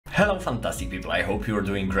Hello fantastic people, I hope you are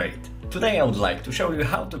doing great. Today I would like to show you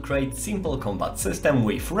how to create simple combat system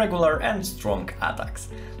with regular and strong attacks.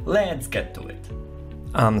 Let's get to it.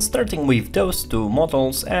 I'm starting with those two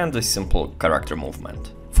models and a simple character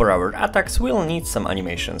movement. For our attacks we'll need some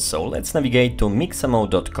animations, so let's navigate to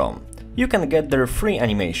mixamo.com. You can get their free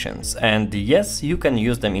animations, and yes, you can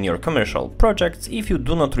use them in your commercial projects if you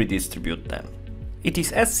do not redistribute them. It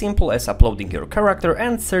is as simple as uploading your character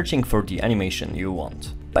and searching for the animation you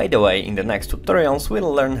want. By the way, in the next tutorials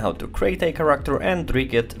we'll learn how to create a character and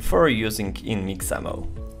rig it for using in Mixamo.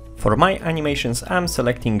 For my animations I'm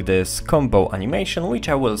selecting this combo animation, which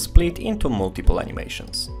I will split into multiple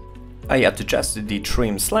animations. I adjusted the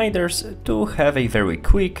trim sliders to have a very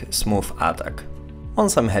quick, smooth attack.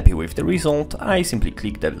 Once I'm happy with the result, I simply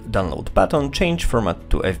click the download button, change format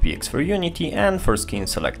to FBX for Unity, and for skin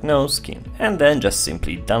select no skin, and then just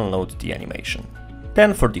simply download the animation.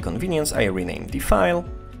 Then for the convenience I rename the file,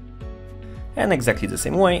 and exactly the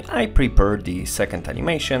same way I prepare the second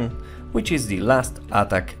animation, which is the last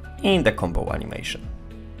attack in the combo animation.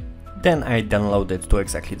 Then I download it to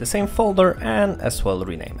exactly the same folder and as well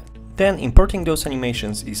rename it. Then importing those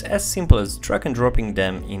animations is as simple as drag and dropping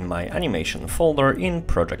them in my animation folder in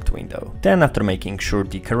project window. Then after making sure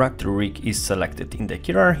the character rig is selected in the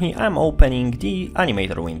hierarchy, I'm opening the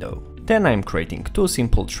animator window. Then I'm creating two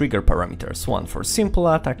simple trigger parameters, one for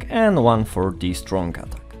simple attack and one for the strong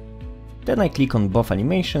attack. Then I click on both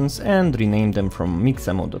animations and rename them from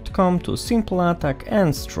mixamo.com to simple attack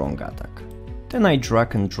and strong attack. Then I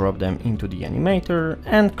drag and drop them into the animator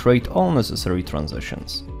and create all necessary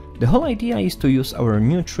transitions. The whole idea is to use our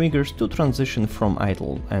new triggers to transition from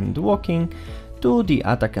idle and walking to the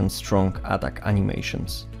attack and strong attack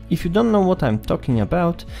animations. If you don't know what I'm talking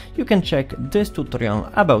about, you can check this tutorial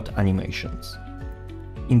about animations.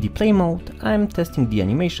 In the play mode, I'm testing the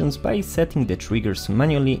animations by setting the triggers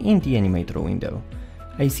manually in the animator window.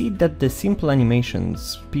 I see that the simple animation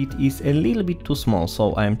speed is a little bit too small,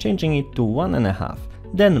 so I'm changing it to 1.5,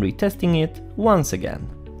 then retesting it once again.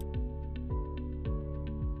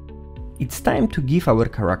 It's time to give our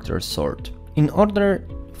character a sword. In order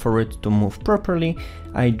for it to move properly,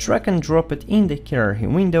 I drag and drop it in the hierarchy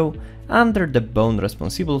window under the bone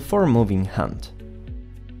responsible for moving hand.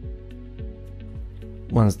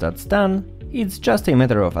 Once that's done, it's just a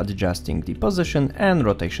matter of adjusting the position and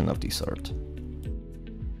rotation of the sword.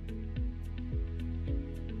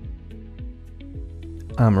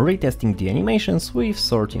 I'm retesting the animations with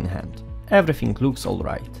sword in hand. Everything looks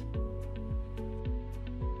alright.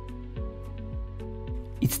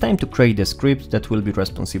 It's time to create a script that will be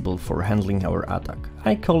responsible for handling our attack.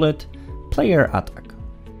 I call it PlayerAttack.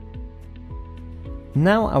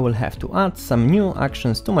 Now I will have to add some new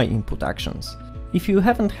actions to my input actions. If you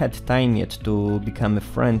haven't had time yet to become a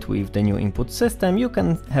friend with the new input system, you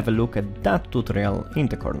can have a look at that tutorial in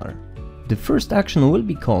the corner. The first action will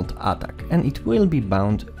be called attack, and it will be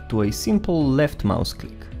bound to a simple left mouse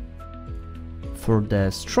click. For the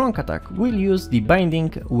strong attack, we'll use the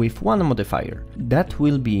binding with one modifier. That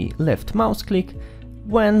will be left mouse click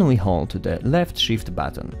when we hold the left shift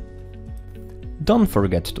button. Don't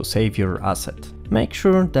forget to save your asset. Make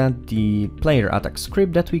sure that the player attack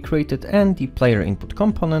script that we created and the player input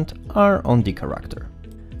component are on the character.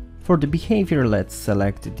 For the behavior, let's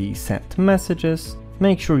select the set messages.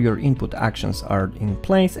 Make sure your input actions are in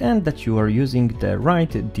place and that you are using the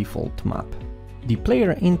right default map. The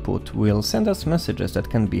player input will send us messages that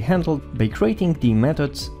can be handled by creating the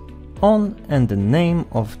methods on and the name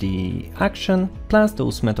of the action, plus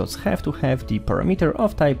those methods have to have the parameter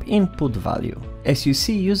of type input value. As you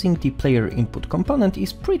see, using the player input component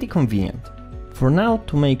is pretty convenient. For now,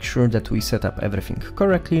 to make sure that we set up everything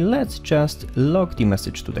correctly, let's just log the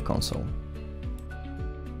message to the console.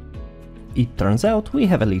 It turns out we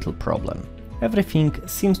have a little problem. Everything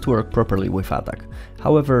seems to work properly with attack.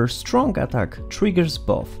 However, strong attack triggers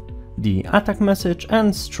both the attack message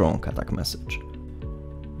and strong attack message.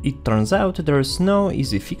 It turns out there is no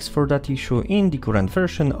easy fix for that issue in the current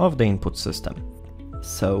version of the input system.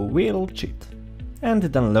 So we'll cheat and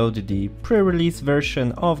download the pre-release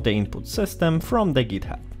version of the input system from the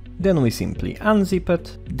GitHub. Then we simply unzip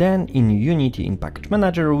it. Then in Unity in Package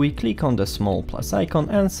Manager we click on the small plus icon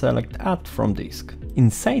and select Add from disk.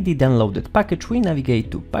 Inside the downloaded package we navigate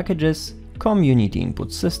to Packages, Unity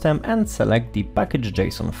Input System and select the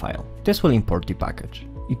package.json file. This will import the package.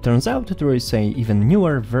 It turns out there is a even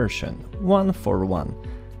newer version, 1.4.1.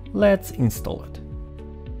 Let's install it.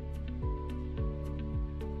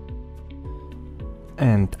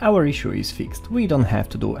 And our issue is fixed, we don't have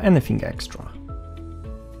to do anything extra.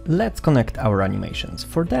 Let's connect our animations.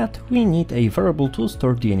 For that, we need a variable to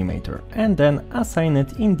store the animator and then assign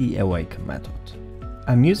it in the awake method.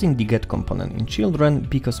 I'm using the get component in children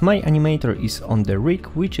because my animator is on the rig,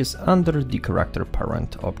 which is under the character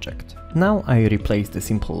parent object. Now I replace the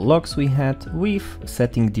simple logs we had with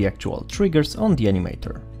setting the actual triggers on the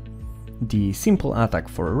animator. The simple attack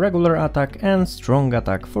for regular attack and strong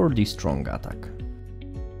attack for the strong attack.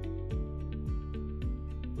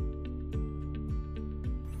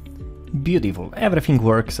 Beautiful, everything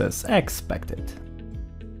works as expected.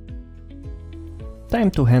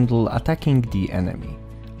 Time to handle attacking the enemy.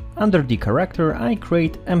 Under the character I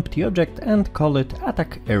create empty object and call it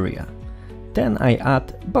attack area. Then I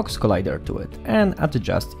add box collider to it and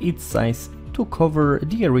adjust its size to cover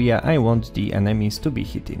the area I want the enemies to be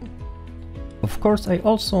hitting. Of course, I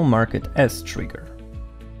also mark it as trigger.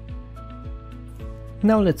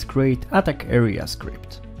 Now let's create attack area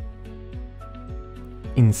script.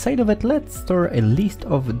 Inside of it, let's store a list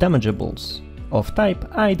of damageables of type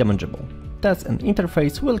iDamageable. That's an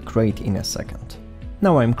interface we'll create in a second.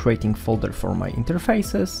 Now I'm creating folder for my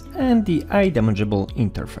interfaces and the iDamageable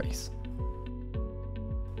interface.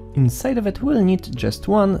 Inside of it we'll need just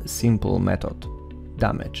one simple method,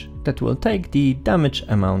 damage, that will take the damage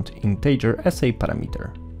amount integer as a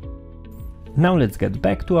parameter. Now let's get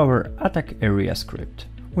back to our attack area script.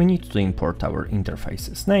 We need to import our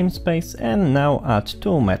interface's namespace and now add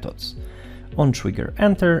two methods,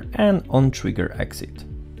 onTriggerEnter and onTriggerExit.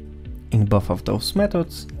 In both of those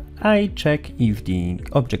methods, I check if the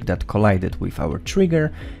object that collided with our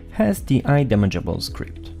trigger has the iDamageable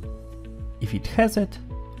script. If it has it,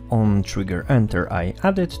 onTriggerEnter I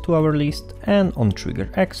add it to our list, and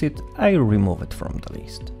onTriggerExit I remove it from the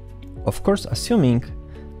list. Of course, assuming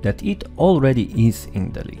that it already is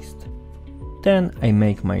in the list. Then I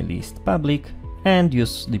make my list public and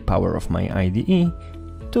use the power of my IDE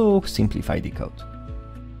to simplify the code.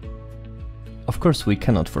 Of course, we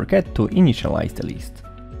cannot forget to initialize the list.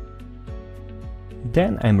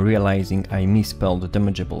 Then I'm realizing I misspelled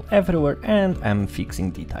damageable everywhere and I'm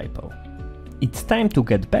fixing the typo. It's time to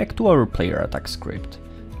get back to our PlayerAttack script.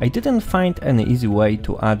 I didn't find any easy way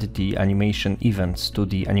to add the animation events to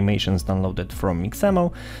the animations downloaded from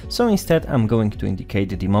Mixamo, so instead I'm going to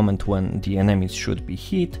indicate the moment when the enemies should be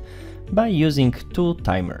hit by using two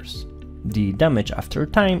timers, the damage after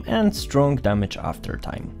time and strong damage after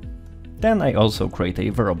time. Then I also create a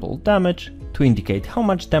variable damage to indicate how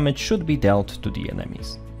much damage should be dealt to the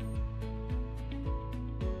enemies.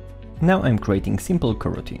 Now I'm creating simple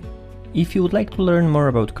coroutine. If you would like to learn more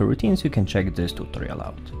about coroutines, you can check this tutorial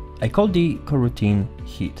out. I call the coroutine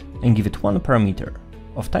hit and give it one parameter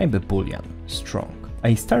of type boolean, strong.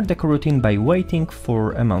 I start the coroutine by waiting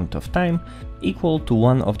for amount of time equal to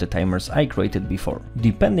one of the timers I created before,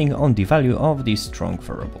 depending on the value of the strong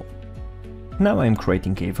variable. Now I'm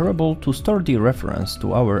creating a variable to store the reference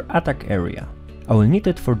to our attack area. I will need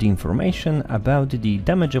it for the information about the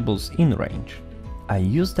damageables in range. I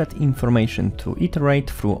use that information to iterate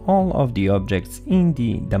through all of the objects in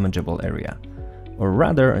the damageable area, or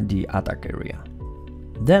rather the attack area.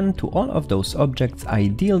 Then to all of those objects I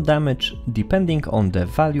deal damage depending on the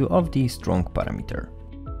value of the strong parameter.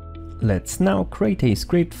 Let's now create a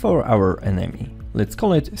script for our enemy. Let's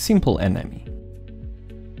call it simple enemy.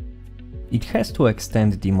 It has to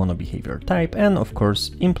extend the monobehavior type and of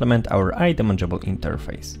course implement our iDamageable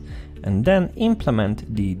interface, and then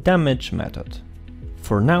implement the damage method.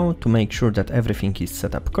 For now, to make sure that everything is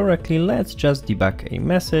set up correctly, let's just debug a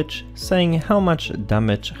message saying how much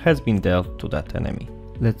damage has been dealt to that enemy.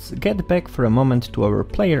 Let's get back for a moment to our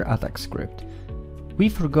PlayerAttack script. We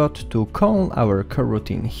forgot to call our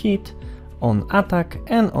coroutine hit on attack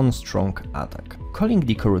and on strong attack. Calling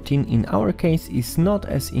the coroutine in our case is not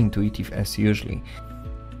as intuitive as usually.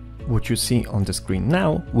 What you see on the screen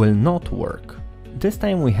now will not work. This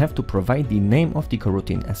time we have to provide the name of the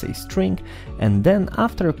coroutine as a string and then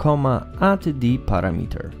after a comma add the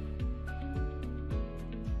parameter.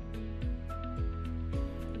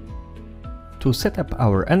 To set up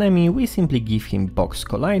our enemy, we simply give him box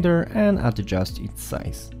collider and adjust its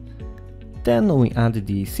size. Then we add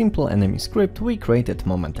the simple enemy script we created a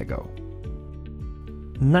moment ago.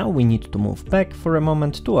 Now we need to move back for a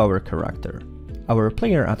moment to our character. Our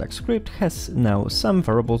PlayerAttack script has now some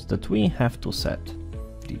variables that we have to set: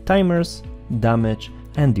 the timers, damage,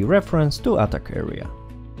 and the reference to attack area.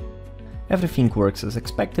 Everything works as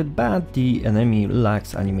expected, but the enemy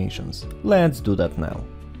lacks animations. Let's do that now.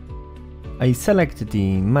 I select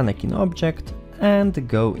the mannequin object and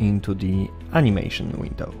go into the animation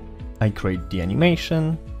window. I create the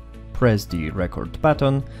animation, press the record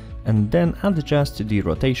button, and then adjust the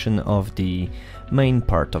rotation of the main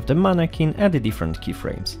part of the mannequin at the different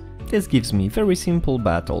keyframes. This gives me very simple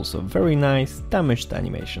but also very nice damaged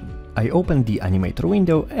animation. I open the animator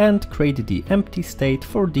window and create the empty state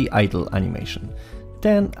for the idle animation.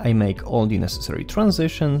 Then I make all the necessary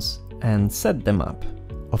transitions and set them up.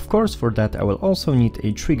 Of course, for that I will also need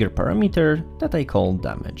a trigger parameter that I call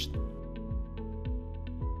damaged.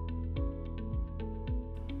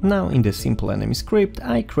 Now in the simple enemy script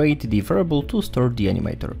I create the variable to store the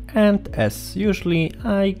animator, and as usually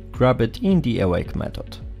I grab it in the awake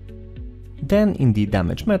method. Then in the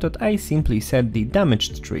damage method I simply set the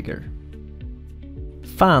damaged trigger.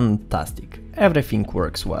 Fantastic, everything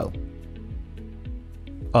works well.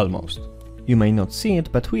 Almost. You may not see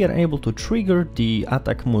it, but we are able to trigger the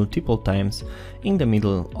attack multiple times in the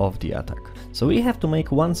middle of the attack. So we have to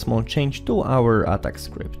make one small change to our attack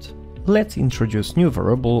script. Let's introduce new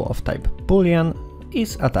variable of type boolean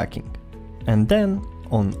is attacking. And then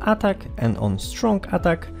on attack and on strong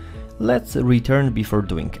attack, let's return before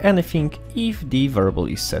doing anything if the variable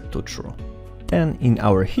is set to true. Then in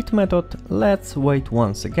our hit method, let's wait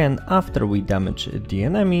once again after we damage the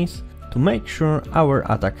enemies to make sure our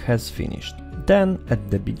attack has finished. Then at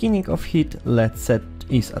the beginning of hit, let's set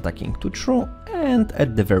is attacking to true, and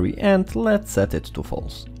at the very end let's set it to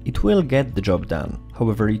false. It will get the job done.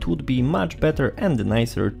 However, it would be much better and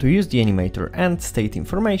nicer to use the animator and state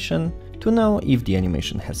information to know if the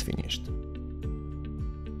animation has finished.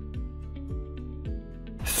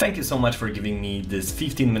 Thank you so much for giving me this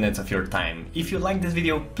 15 minutes of your time. If you like this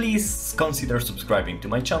video, please consider subscribing to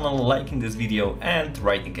my channel, liking this video and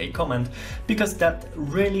writing a comment, because that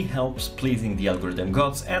really helps pleasing the algorithm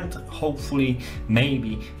gods, and hopefully,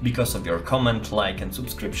 maybe because of your comment, like and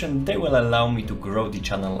subscription, they will allow me to grow the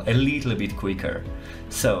channel a little bit quicker.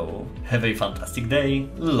 So, have a fantastic day,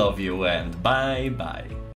 love you and bye bye.